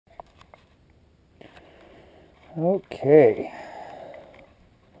Okay,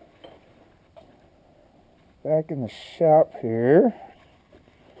 back in the shop here.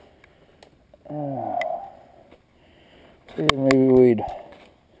 Figured maybe we'd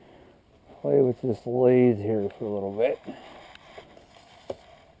play with this lathe here for a little bit,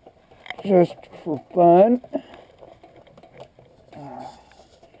 just for fun.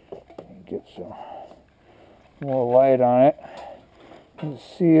 Get some more light on it. You can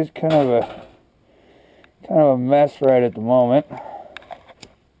see it's kind of a mess right at the moment.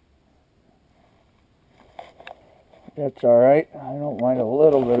 That's all right. I don't mind a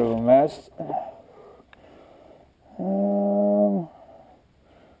little bit of a mess.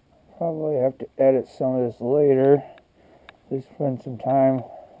 Probably have to edit some of this later. Just spend some time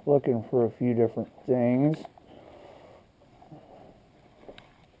looking for a few different things.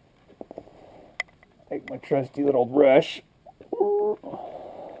 Take my trusty little brush.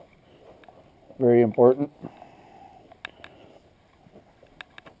 Very important.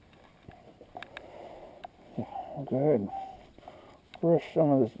 I'll go ahead and brush some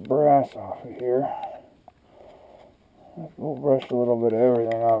of this brass off of here. We'll brush a little bit of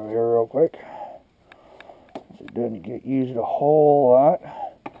everything off of here real quick. It doesn't get used a whole lot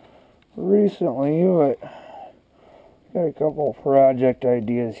recently, but got a couple of project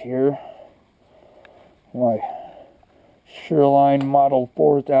ideas here. My Sherline Model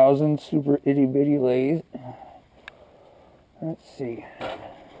 4000 super itty bitty lathe. Let's see.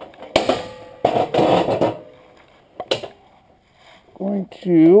 Going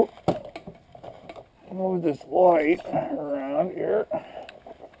to move this light around here.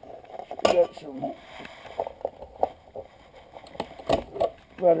 Got some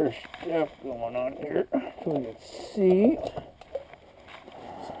better stuff going on here so we can see.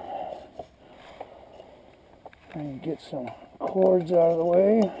 And get some cords out of the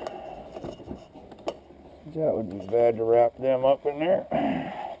way. That would be bad to wrap them up in there.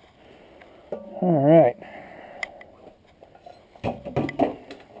 All right.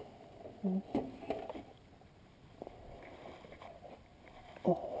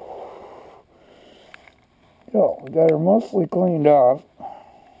 So, we got her mostly cleaned off.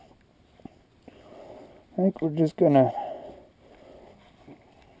 I think we're just gonna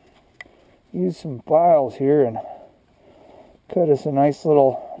use some files here and cut us a nice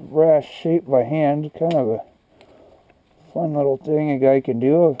little brass shape by hand. Kind of a fun little thing a guy can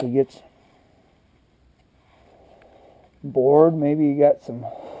do if he gets bored. Maybe you got some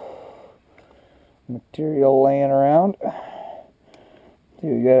material laying around. See,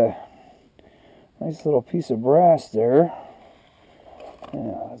 we got a nice little piece of brass there.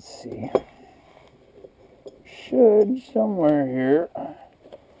 Now, let's see. Should somewhere here,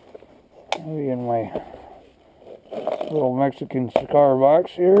 maybe in my little Mexican cigar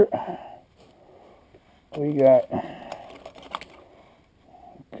box here, we got a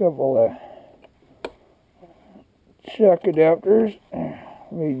couple of chuck adapters.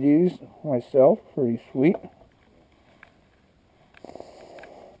 Made these myself, pretty sweet.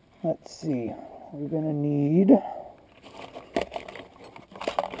 Let's see, we're gonna need,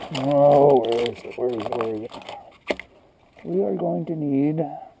 oh, where is it? Where is it? We are going to need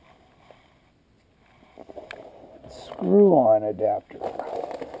screw-on adapter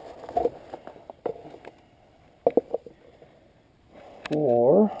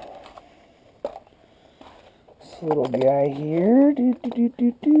for this little guy here.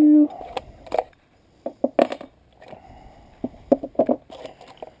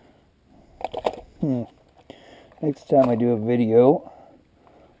 Next time I do a video,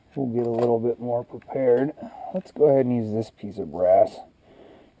 we'll get a little bit more prepared. Let's go ahead and use this piece of brass.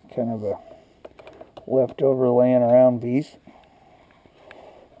 Kind of a leftover laying around piece.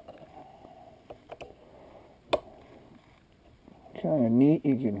 Kind of neat.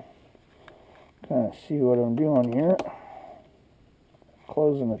 You can kind of see what I'm doing here.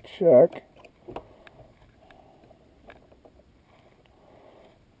 Closing the chuck.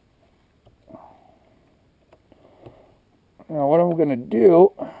 Now what I'm going to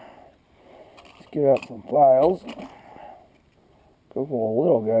do is get out some files. Couple of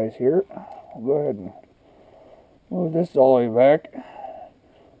little guys here. I'll go ahead and move this all the way back.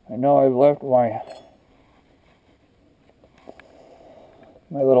 I know I've left my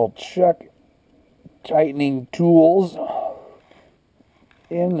little chuck tightening tools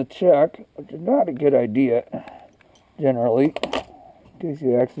in the chuck, which is not a good idea generally, in case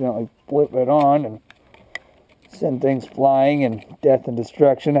you accidentally flip it on and send things flying and death and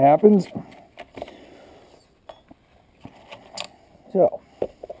destruction happens. So,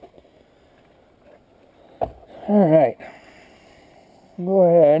 all right, go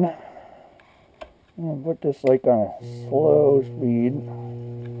ahead I'm going to put this like on a slow speed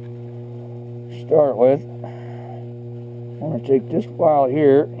to start with. I'm going to take this file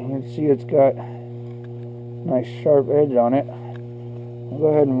here. You can see it's got a nice sharp edge on it. I'll go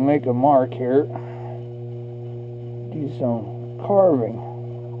ahead and make a mark here. Do some carving.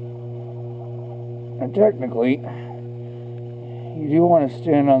 And technically, you do want to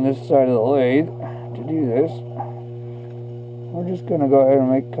stand on this side of the lathe to do this. We're just going to go ahead and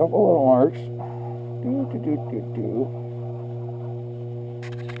make a couple little marks.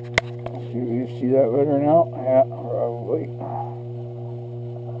 You see that better now? Yeah, probably.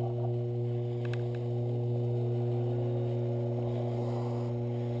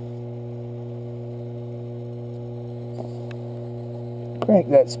 Crank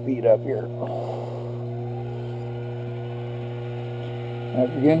that speed up here. Now,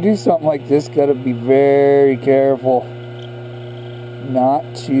 if you're going to do something like this, got to be very careful not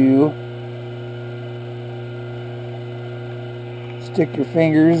to stick your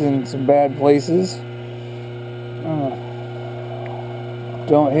fingers in some bad places.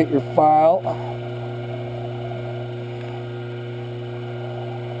 Don't hit your file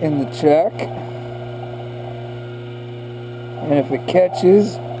in the chuck. And if it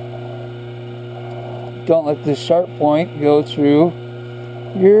catches, don't let this sharp point go through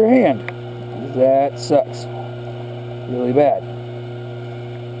your hand. That sucks really bad.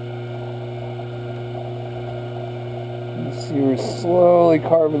 You see we're slowly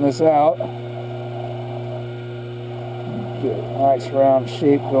carving this out. Get a nice round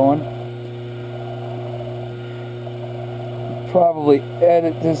shape going. Probably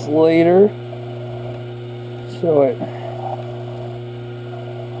edit this later so it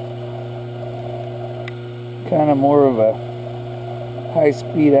kind of more of a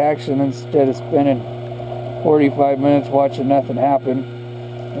high-speed action instead of spending 45 minutes watching nothing happen.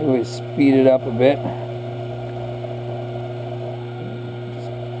 Maybe we speed it up a bit.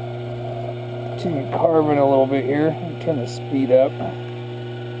 Continue carving a little bit here. I'm trying to speed up.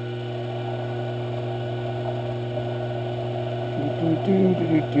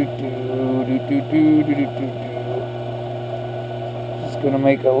 Just gonna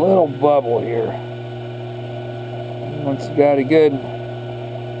make a little bubble here. Once you got a good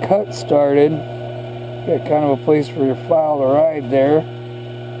cut started, you got kind of a place for your file to ride there.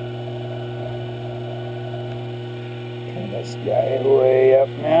 Turn this guy way up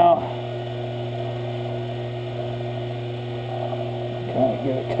now. Kind of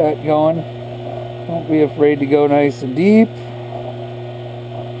get a cut going. Don't be afraid to go nice and deep.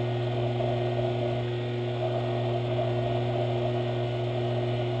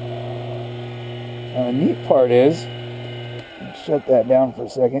 Now the neat part is, shut that down for a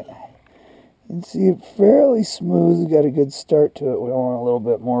second. You can see it fairly smooth. Got a good start to it. We want a little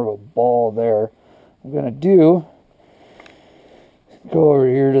bit more of a ball there. I'm going to go over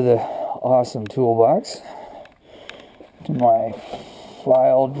here to the awesome toolbox, to my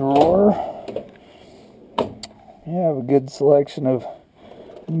file drawer. I have a good selection of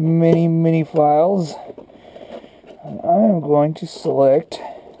mini files. And I am going to select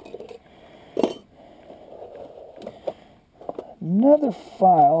another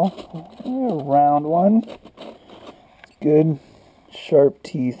file, a round one. It's good, sharp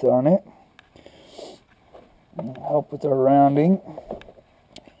teeth on it. It'll help with our rounding.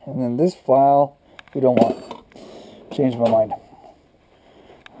 And then this file, we don't want. Change my mind.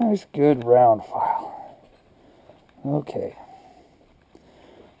 Nice, good round file. Okay.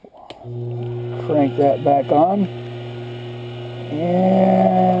 Crank that back on.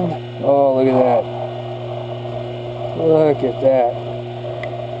 And, oh, look at that. Look at that.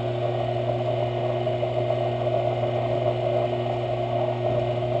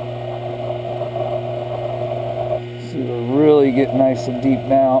 See, we're really getting nice and deep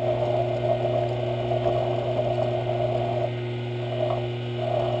now.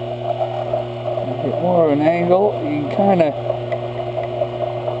 Get more of an angle. You can kind of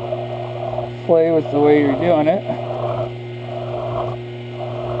play with the way you're doing it.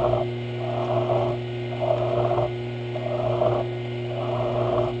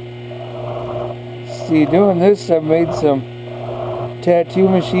 See, doing this, I've made some tattoo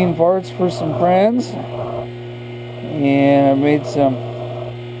machine parts for some friends, and I've made some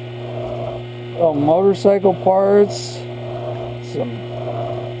motorcycle parts, some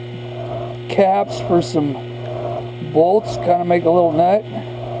caps for some bolts, kind of make a little nut.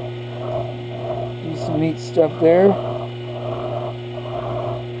 Do some neat stuff there.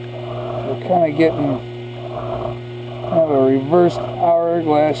 We're kind of getting kind of a reversed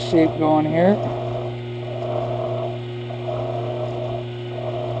hourglass shape going here.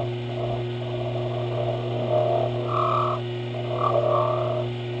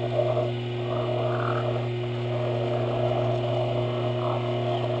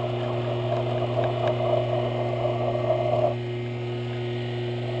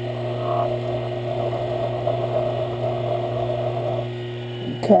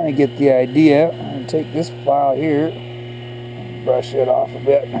 kind of get the idea. I'm going to take this file here and brush it off a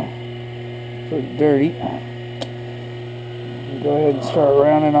bit. Pretty dirty. Go ahead and start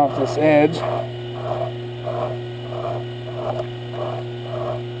rounding off this edge.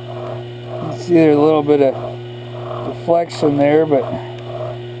 You see there's a little bit of deflection there, but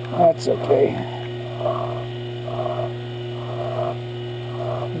that's okay.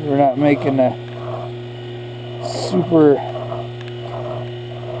 We're not making a super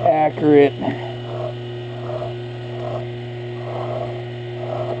accurate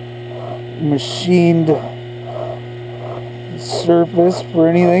machined surface for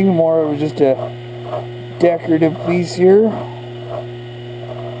anything, more of just a decorative piece here.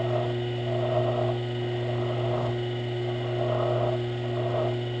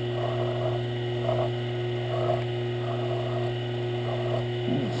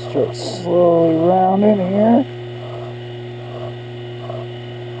 Start slowly rounding here.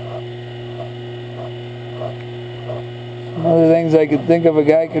 Some other things I could think of a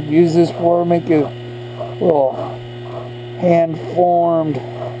guy could use this for, make a little hand-formed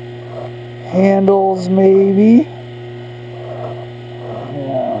handles maybe.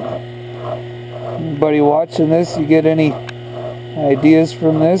 Anybody watching this, you get any ideas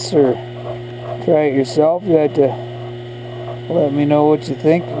from this or try it yourself, you have to let me know what you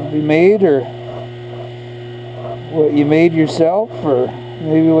think will be made, or what you made yourself, or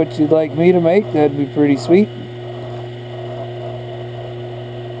maybe what you'd like me to make. That'd be pretty sweet.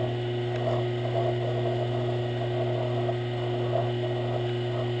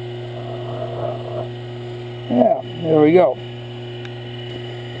 Yeah, there we go.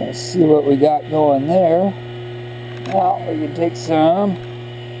 Let's see what we got going there. Now we can take some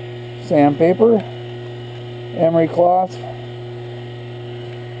sandpaper, emery cloth,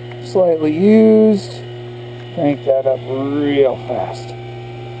 slightly used, crank that up real fast.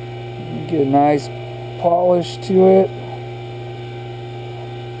 Get a nice polish to it.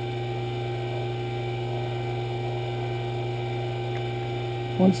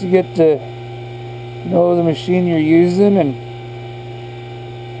 Once you get to know the machine you're using, and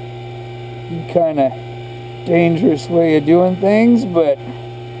kind of dangerous way of doing things, but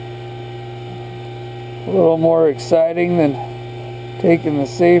a little more exciting than taking the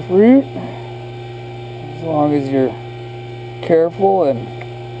safe route, as long as you're careful and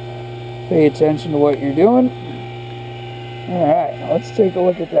pay attention to what you're doing. Alright, let's take a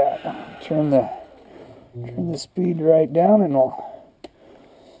look at that. Turn the speed right down and we'll...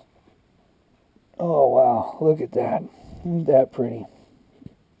 Oh wow, look at that. Isn't that pretty?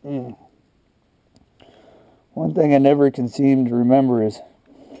 One thing I never can seem to remember is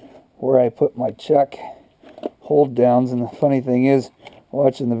where I put my chuck hold downs, and the funny thing is,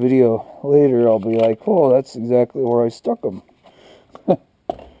 watching the video later, I'll be like, oh, that's exactly where I stuck them. I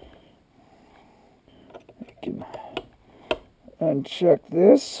can uncheck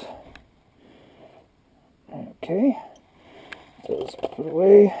this. Okay, those put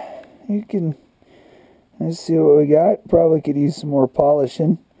away. You can, let's see what we got. Probably could use some more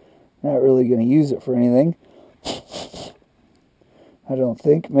polishing. Not really going to use it for anything, I don't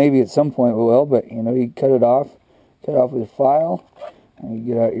think. Maybe at some point we will, but you know, you cut it off. Cut off with a file, and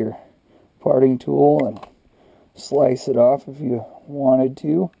you get out your parting tool and slice it off if you wanted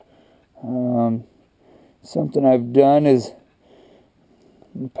to. Something I've done is,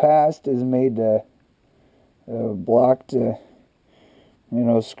 in the past, is made a block to,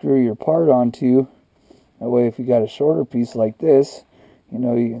 screw your part onto. That way, if you got a shorter piece like this, you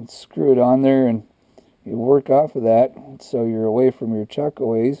can screw it on there and you work off of that, so you're away from your chuck a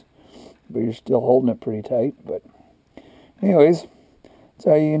ways, but you're still holding it pretty tight. But anyways, that's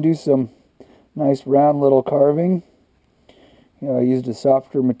how you can do some nice round little carving. I used a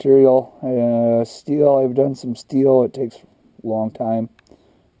softer material, steel. I've done some steel. It takes a long time,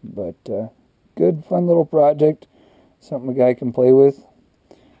 but good, fun little project. Something a guy can play with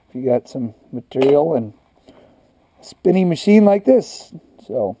if you got some material and a spinning machine like this.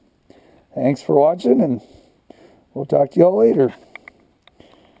 So, thanks for watching, and we'll talk to you all later.